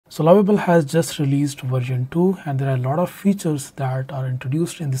So Lovable has just released version 2 and there are a lot of features that are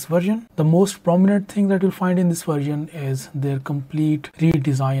introduced in this version. The most prominent thing that you'll find in this version is their complete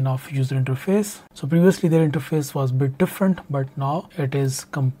redesign of user interface. So previously their interface was a bit different, but now it is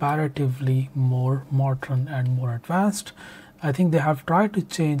comparatively more modern and more advanced. I think they have tried to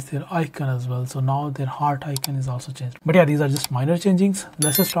change their icon as well. So now their heart icon is also changed. But yeah, these are just minor changings.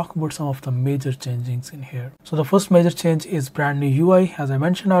 Let's just talk about some of the major changings in here. So the first major change is brand new UI. As I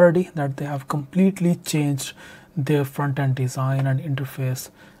mentioned already, that they have completely changed their front-end design and interface.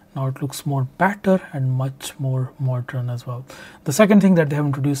 Now it looks more better and much more modern as well. The second thing that they have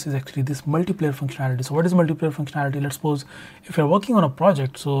introduced is actually this multiplayer functionality. So what is multiplayer functionality? Let's suppose if you're working on a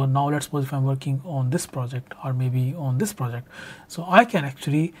project. So now let's suppose if I'm working on this project or maybe on this project. So I can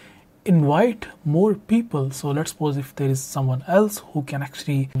actually invite more people. So let's suppose if there is someone else who can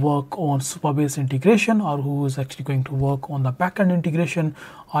actually work on Supabase integration or who is actually going to work on the backend integration,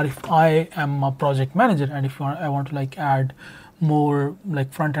 or if I am a project manager and if I want to like add more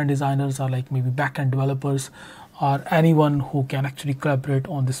like front-end designers or like maybe back-end developers or anyone who can actually collaborate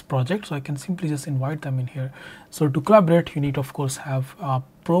on this project. So I can simply just invite them in here. So to collaborate, you need to of course have a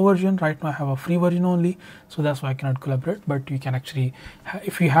pro version. Right now I have a free version only, so that's why I cannot collaborate, but you can actually,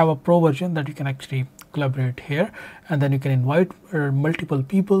 if you have a pro version, that you can actually collaborate here, and then you can invite multiple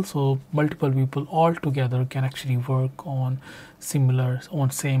people. So multiple people all together can actually work on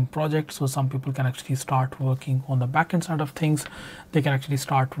same project. So some people can actually start working on the backend side of things. They can actually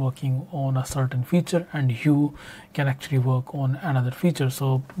start working on a certain feature and you can actually work on another feature.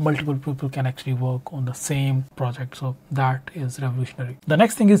 So multiple people can actually work on the same project. So that is revolutionary. The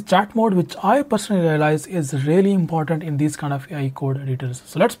next thing is chat mode, which I personally realize is really important in these kind of AI code editors.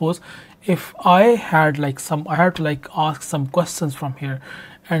 So let's suppose if I had to like ask some questions from here,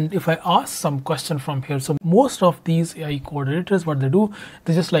 and if I ask some question from here, so most of these AI code editors, what they do,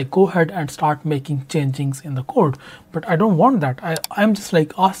 they just like go ahead and start making changings in the code. But I don't want that. I'm just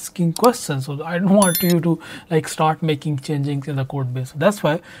like asking questions. So I don't want you to like start making changings in the code base. So that's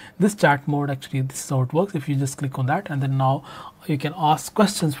why this chat mode, actually, this is how it works. If you just click on that, and then now you can ask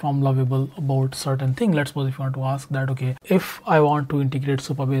questions from Lovable about certain thing. Let's suppose if you want to ask that, okay, if I want to integrate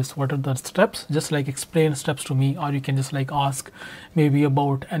Supabase, what are the steps? Just like explain steps to me. Or you can just like ask maybe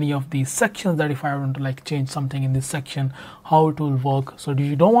about any of these sections, that if I want to like change something in this section, how it will work. So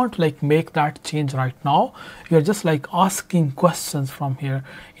you don't want to like make that change right now. You're just like asking questions from here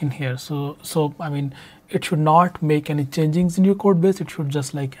in here. So I mean, it should not make any changes in your code base. It should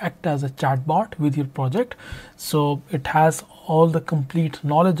just like act as a chatbot with your project. So it has all the complete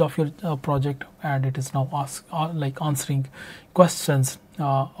knowledge of your project, and it is now answering questions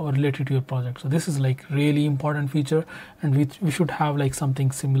related to your project. So this is like really important feature, and we should have like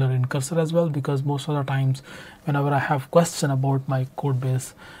something similar in Cursor as well, because most of the times whenever I have question about my code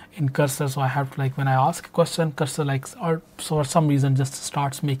base in Cursor, so I have to like, when I ask a question, Cursor like, or so for some reason just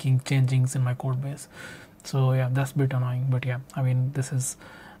starts making changings in my code base. So yeah, that's a bit annoying, but yeah, I mean, this is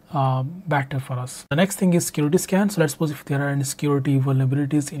better for us. The next thing is security scan. So let's suppose if there are any security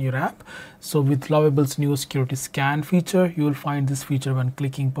vulnerabilities in your app. So with Lovable's new security scan feature, you will find this feature when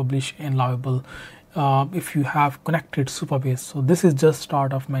clicking publish in Lovable if you have connected Supabase. So this is just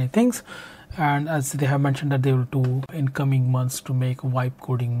start of many things. And as they have mentioned that they will do in coming months to make wipe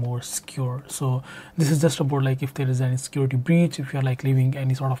coding more secure. So this is just about like if there is any security breach, if you're like leaving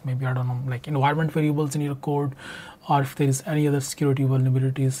any sort of maybe, I don't know, like environment variables in your code, or if there is any other security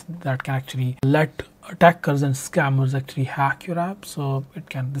vulnerabilities that can actually let attackers and scammers actually hack your app. So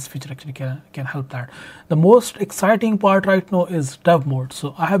this feature actually can help that. The most exciting part right now is dev mode.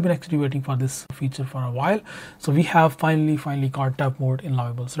 So I have been actually waiting for this feature for a while. So we have finally got dev mode in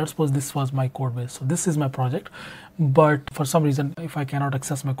Lovable. So let's suppose this was my code base. So this is my project, but for some reason if I cannot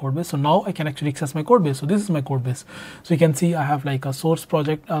access my code base, so now I can actually access my code base. So this is my code base. So you can see I have like a source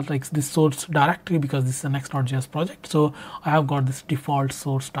project, like this source directory, because this is an Next.js project. So I have got this default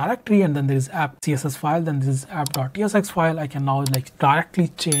source directory, and then there is app CSS file, then this is app.tsx file. I can now like directly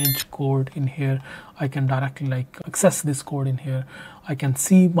change code in here. I can directly like access this code in here. I can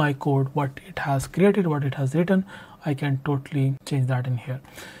see my code, what it has created, what it has written. I can totally change that in here.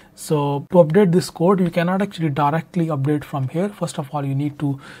 So to update this code, you cannot actually directly update from here. First of all, you need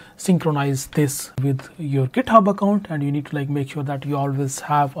to synchronize this with your GitHub account, and you need to like make sure that you always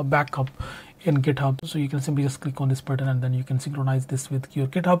have a backup in GitHub. So you can simply just click on this button and then you can synchronize this with your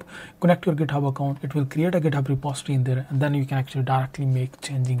GitHub, connect your GitHub account. It will create a GitHub repository in there, and then you can actually directly make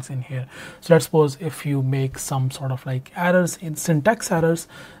changes in here. So let's suppose if you make some sort of like errors, in syntax errors,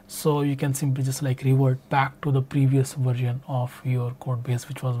 so you can simply just like revert back to the previous version of your code base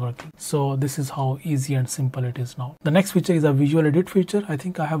which was working. So this is how easy and simple it is now. The next feature is a visual edit feature. I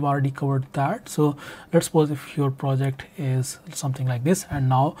think I have already covered that. So let's suppose if your project is something like this, and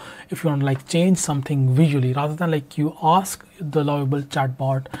now if you want to like change something visually, rather than like you ask the Lovable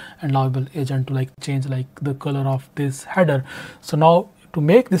chatbot and Lovable agent to like change like the color of this header. So now to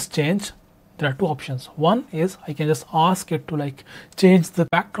make this change, there are two options. One is I can just ask it to like change the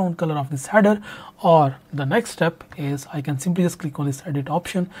background color of this header, or the next step is I can simply just click on this edit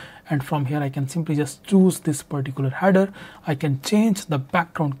option, and from here I can simply just choose this particular header. I can change the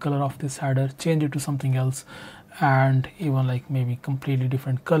background color of this header, change it to something else, and even like maybe completely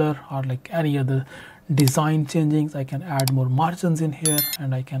different color, or like any other design changings. I can add more margins in here,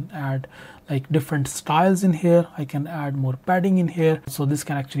 and I can add like different styles in here. I can add more padding in here. So this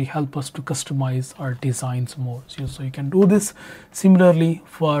can actually help us to customize our designs more. So you can do this similarly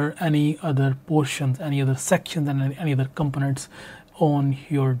for any other portions, any other sections, and any other components on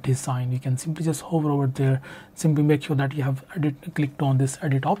your design. You can simply just hover over there, simply make sure that you have clicked on this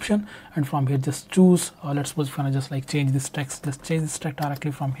edit option, and from here just choose, let's suppose if I just like change this text, just change this text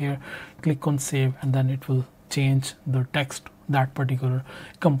directly from here, click on save, and then it will change the text, that particular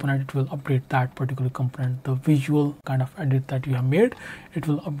component. It will update that particular component, the visual kind of edit that you have made. It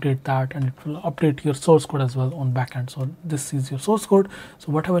will update that, and it will update your source code as well on backend. So this is your source code.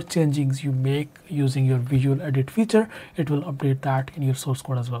 So whatever changings you make using your visual edit feature, it will update that in your source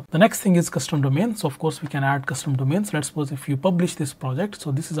code as well. The next thing is custom domain. So of course we can add custom domains. Let's suppose if you publish this project,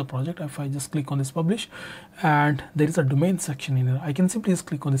 so this is a project. If I just click on this publish, and there is a domain section in here, I can simply just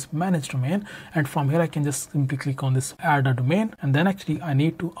click on this manage domain, and from here I can just simply click on this add a domain, and then actually I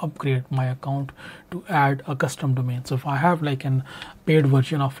need to upgrade my account to add a custom domain. So if I have like an paid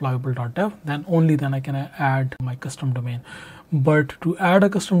version of Lovable.dev, then only then I can add my custom domain. But to add a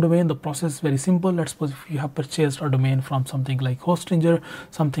custom domain, the process is very simple. Let's suppose if you have purchased a domain from something like Hostinger,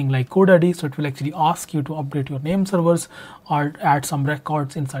 something like GoDaddy, so it will actually ask you to update your name servers or add some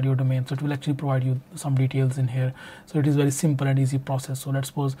records inside your domain. So it will actually provide you some details in here. So it is very simple and easy process. So let's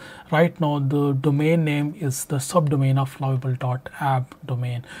suppose right now the domain name is the subdomain of Lovable.app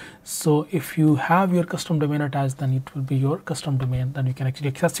domain. So if you have your custom domain attached, then it will be your custom domain. Then you can actually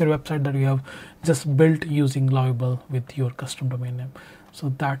access your website that you have just built using Lovable with your custom domain name.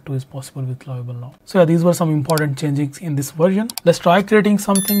 So that too is possible with Lovable now. So yeah, these were some important changes in this version. Let's try creating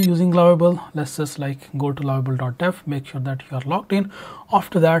something using Lovable. Let's just like go to Lovable.dev, make sure that you are logged in.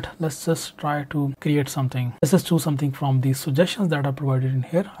 After that, let's just try to create something. Let's just choose something from these suggestions that are provided in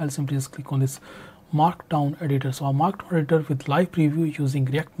here. I'll simply just click on this Markdown editor. So a Markdown editor with live preview using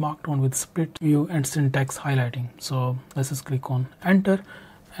React Markdown with split view and syntax highlighting. So let's just click on enter.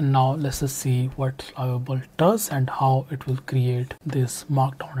 And now let's just see what Lovable does and how it will create this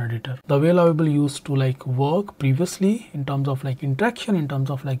Markdown editor. The way Lovable used to like work previously in terms of like interaction, in terms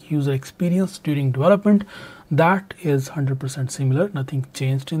of like user experience during development, that is 100% similar. Nothing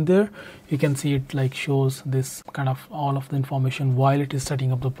changed in there. You can see it like shows this kind of all of the information while it is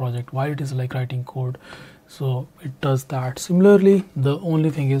setting up the project, while it is like writing code. So it does that similarly. The only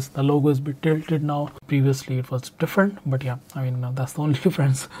thing is the logo is a bit tilted now. Previously it was different, but yeah, I mean that's the only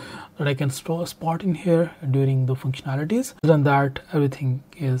difference that I can spot in here during the functionalities. Other than that, everything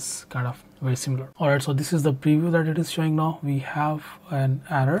is kind of very similar. Alright, so this is the preview that it is showing now. We have an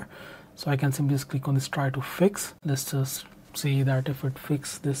error, so I can simply just click on this try to fix. Let's just see that if it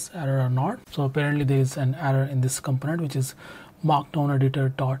fixes this error or not. So apparently there is an error in this component, which is markdown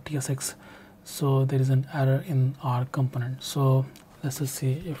editor.tsx. So there is an error in our component. So let's just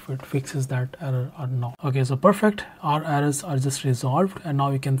see if it fixes that error or not. Okay, so perfect. Our errors are just resolved, and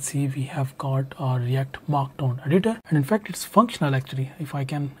now you can see we have got our React Markdown editor, and in fact it's functional actually. If I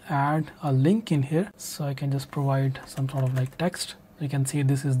can add a link in here, so I can just provide some sort of like text. You can see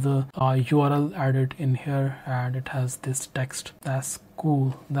this is the URL added in here, and it has this text. That's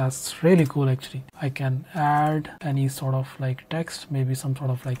cool. That's really cool actually. I can add any sort of like text, maybe some sort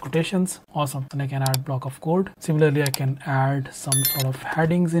of like quotations. Awesome. And I can add block of code. Similarly, I can add some sort of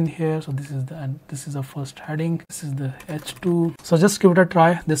headings in here. So this is the first heading. This is the H2. So just give it a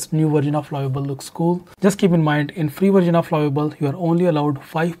try. This new version of Lovable looks cool. Just keep in mind, in free version of Lovable, you are only allowed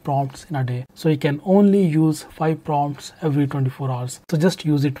 5 prompts in a day. So you can only use 5 prompts every 24 hours. So just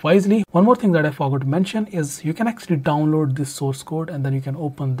use it wisely. One more thing that I forgot to mention is you can actually download this source code and then then you can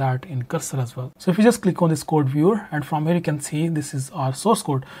open that in cursor as well. So if you just click on this code viewer, and from here you can see this is our source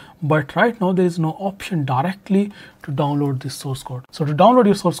code, but right now there is no option directly to download this source code. So to download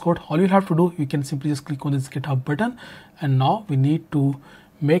your source code, all you have to do, you can simply just click on this GitHub button, and now we need to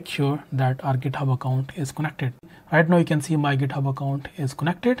make sure that our GitHub account is connected. Right now you can see my GitHub account is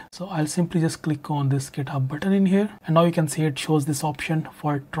connected. So I'll simply just click on this GitHub button in here, and now you can see it shows this option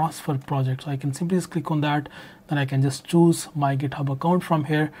for transfer project. So I can simply just click on that, then I can just choose my GitHub account from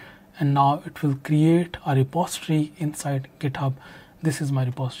here, and now it will create a repository inside GitHub. This is my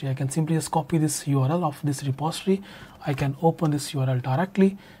repository. I can simply just copy this URL of this repository. I can open this URL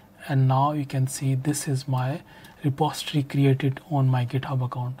directly, and now you can see this is my repository created on my GitHub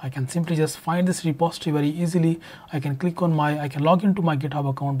account. I can simply just find this repository very easily. I can log into my GitHub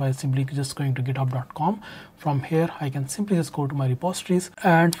account by simply just going to github.com. From here I can simply just go to my repositories,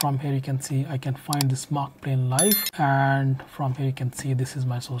 and from here you can see I can find this Mark Plain Live, and from here you can see this is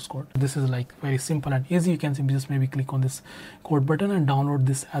my source code. This is like very simple and easy. You can simply just maybe click on this code button and download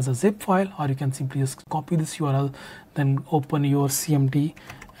this as a zip file, or you can simply just copy this URL, then open your CMD,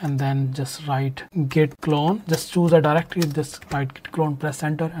 and then just write git clone. Just choose a directory, just write git clone, press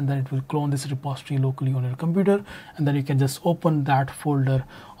enter, and then it will clone this repository locally on your computer, and then you can just open that folder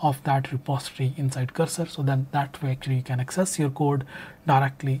of that repository inside cursor. So then that way actually you can access your code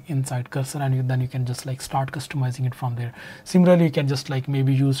directly inside cursor, and then you can just like start customizing it from there. Similarly, you can just like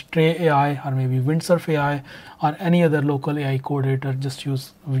maybe use Tray AI or maybe Windsurf AI or any other local AI code editor. Just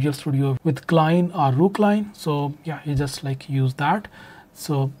use Visual Studio with Cline or Rookline. So yeah, you just like use that.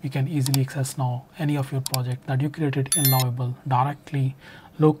 So you can easily access now any of your project that you created in Lovable directly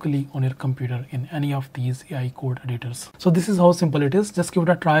locally on your computer in any of these AI code editors. So this is how simple it is. Just give it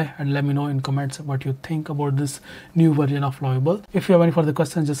a try and let me know in comments what you think about this new version of Lovable. If you have any further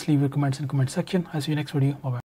questions, just leave your comments in the comment section. I'll see you next video. Bye bye.